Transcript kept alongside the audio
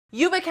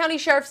Yuba County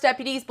Sheriff's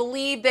deputies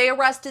believe they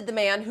arrested the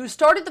man who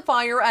started the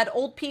fire at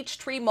Old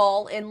Peachtree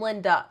Mall in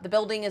Linda. The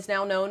building is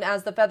now known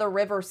as the Feather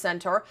River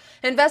Center.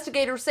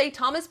 Investigators say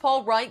Thomas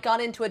Paul Wright got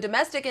into a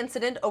domestic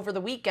incident over the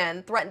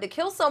weekend, threatened to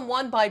kill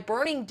someone by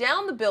burning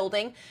down the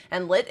building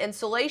and lit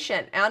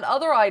insulation and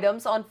other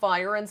items on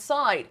fire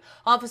inside.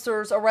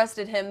 Officers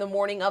arrested him the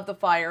morning of the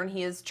fire, and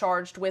he is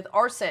charged with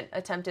arson,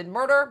 attempted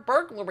murder,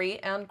 burglary,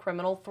 and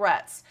criminal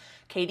threats.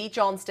 Katie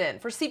Johnston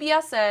for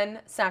CBSN,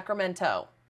 Sacramento.